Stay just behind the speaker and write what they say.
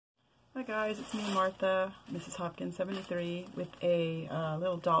Hi guys, it's me Martha, Mrs. Hopkins 73 with a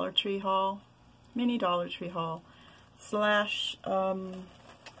little Dollar Tree haul, mini Dollar Tree haul, slash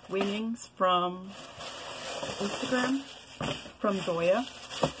winnings from Instagram, from Zoya.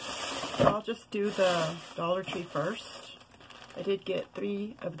 So I'll just do the Dollar Tree first. I did get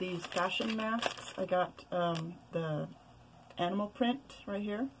 3 of these fashion masks. I got the animal print right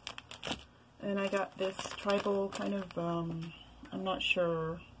here, and I got this tribal kind of, I'm not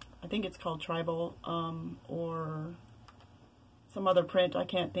sure, I think it's called tribal, or some other print. I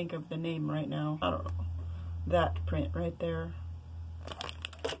can't think of the name right now. I don't know. That print right there.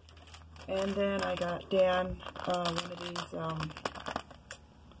 And then I got Dan one of these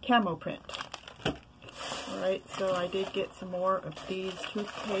camo print. Alright, so I did get some more of these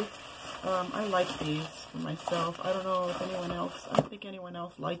toothpaste. I like these for myself. I don't know if anyone else, I don't think anyone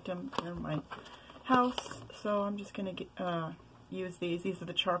else liked them in my house, so I'm just going to use these. These are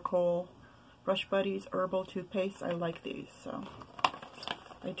the charcoal Brush Buddies herbal toothpaste. I like these, so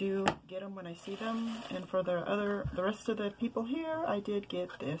I do get them when I see them. And for the rest of the people here, I did get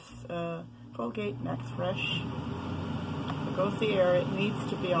this Colgate Max Fresh. There goes the air. It needs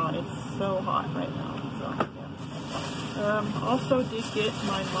to be on. It's so hot right now. So yeah. Also did get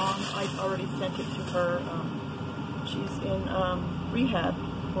my mom. I already sent it to her. She's in rehab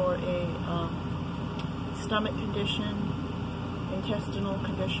for a stomach condition. Intestinal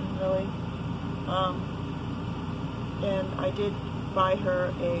condition, really. And I did buy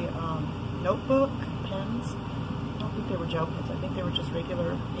her a notebook, pens. I don't think they were gel pens. I think they were just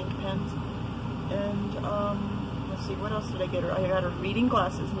regular ink pens. And let's see, what else did I get her? I got her reading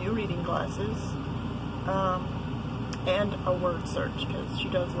glasses, new reading glasses, and a word search, because she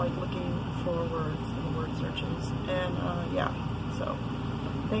does like looking for words in the word searches. And yeah, so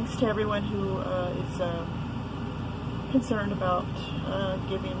thanks to everyone who is concerned about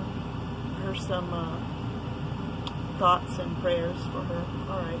giving her some thoughts and prayers for her.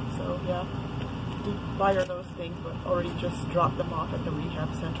 Alright, so yeah, did buy her those things, but already just dropped them off at the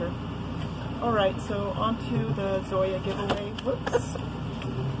rehab center. Alright, so on to the Zoya giveaway. Whoops.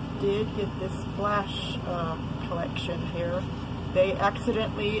 Did get this splash collection here. They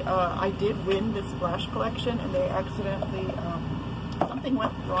accidentally, I did win this splash collection, and they accidentally, something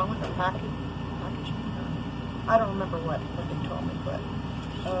went wrong with the packaging. I don't remember what they told me, but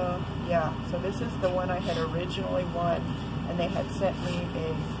yeah, so this is the one I had originally won, and they had sent me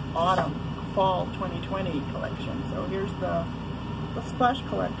a fall 2020 collection. So here's the splash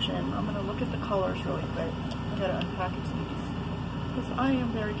collection. I'm going to look at the colors really quick. I got to unpackage these, because I am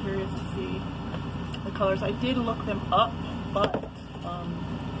very curious to see the colors. I did look them up, but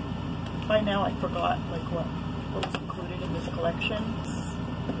by now I forgot like what was included in this collection.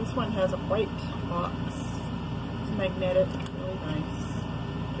 This one has a white box. Magnetic, really nice.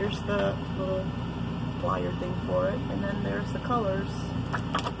 Here's the little flyer thing for it, and then there's the colors,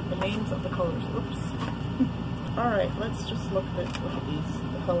 the names of the colors. Oops. Alright, let's just look at these,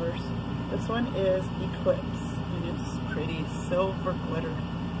 the colors. This one is Eclipse, and it's pretty silver glitter.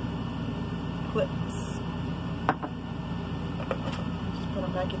 Eclipse. Just put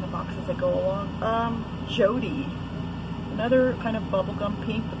them back in the box as I go along. Jody. Another kind of bubblegum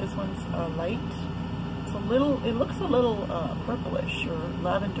pink, but this one's light. It looks a little purplish or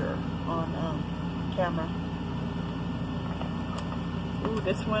lavender on camera. Ooh,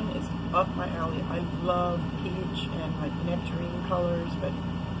 this one is up my alley. I love peach and like nectarine colors, but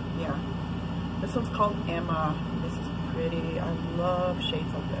yeah. This one's called Emma. This is pretty. I love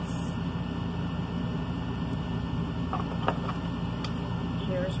shades like this.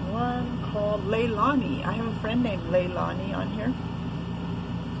 Here's one called Leilani. I have a friend named Leilani on here.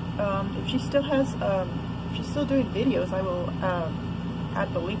 If she still has, if she's still doing videos, I will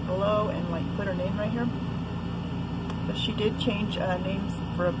add the link below and like put her name right here. But she did change names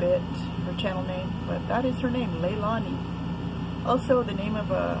for a bit, her channel name, but that is her name, Leilani. Also, the name of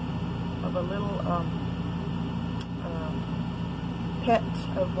a little pet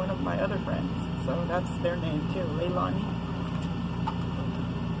of one of my other friends, so that's their name too, Leilani.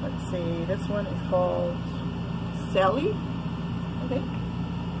 Let's see, this one is called Sally, I think.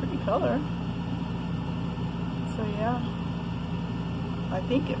 Pretty color. So yeah, I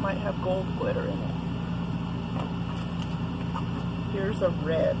think it might have gold glitter in it. Here's a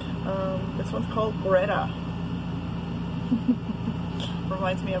red. This one's called Greta.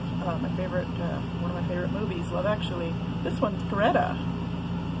 Reminds me of my favorite, one of my favorite movies, Love Actually. This one's Greta.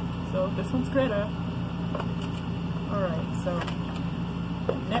 So this one's Greta. Alright, so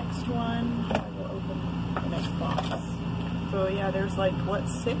the next one, I will open the next box. So yeah, there's like, what,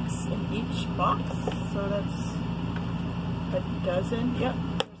 6 in each box? So that's a dozen. Yep,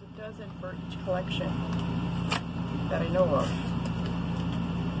 there's a dozen for each collection that I know of.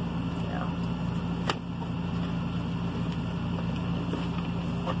 Yeah.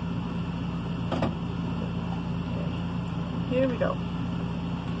 Okay. Here we go.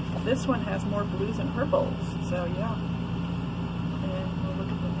 This one has more blues and purples, so yeah. And we'll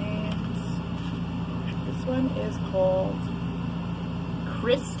look at the names. This one is called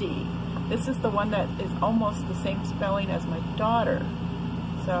Christy. This is the one that is almost the same spelling as my daughter.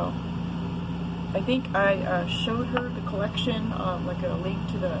 So I think I showed her the collection, like a link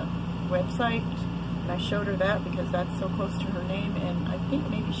to the website, and I showed her that because that's so close to her name, and I think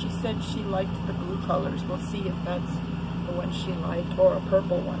maybe she said she liked the blue colors. We'll see if that's the one she liked, or a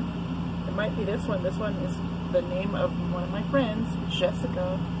purple one. It might be this one. This one is the name of one of my friends,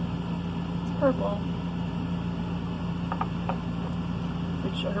 Jessica. It's purple.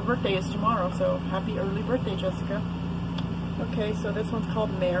 Which her birthday is tomorrow, so happy early birthday, Jessica. Okay, so this one's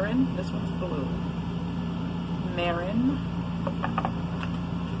called Marin. This one's blue. Marin.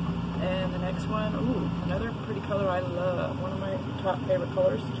 And the next one, ooh, another pretty color I love. One of my top favorite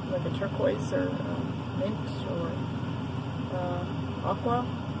colors, like a turquoise or mint or aqua.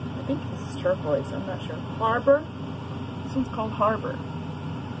 I think this is turquoise, I'm not sure. Harbor. This one's called Harbor.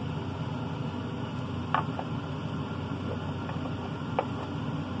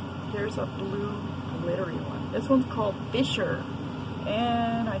 Here's a blue glittery one. This one's called Fisher,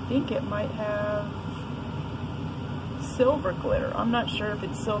 and I think it might have silver glitter. I'm not sure if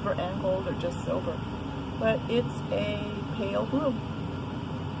it's silver and gold or just silver, but it's a pale blue.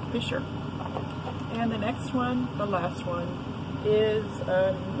 Fisher. And the next one, the last one, is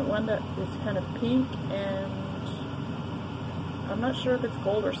the one that is kind of pink, and I'm not sure if it's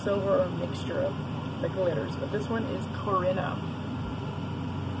gold or silver or a mixture of the glitters, but this one is Corinna.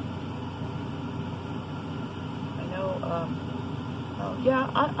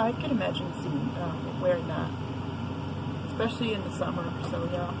 Yeah, I could imagine seeing wearing that, especially in the summer. So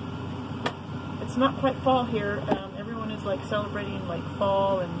yeah, it's not quite fall here. Everyone is like celebrating like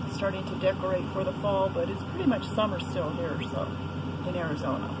fall and starting to decorate for the fall, but it's pretty much summer still here. So in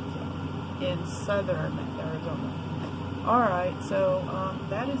Arizona, so in southern Arizona. All right, so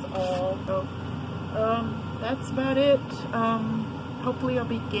that is all. So that's about it. Hopefully, I'll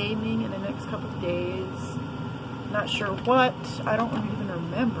be gaming in the next couple of days. Not sure what. I don't even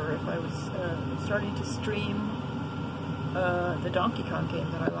remember if I was starting to stream the Donkey Kong game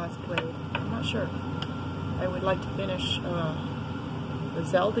that I last played. I'm not sure. I would like to finish the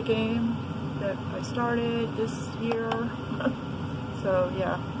Zelda game that I started this year. So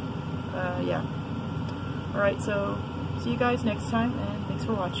yeah, yeah. All right. So see you guys next time, and thanks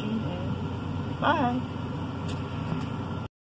for watching, and bye.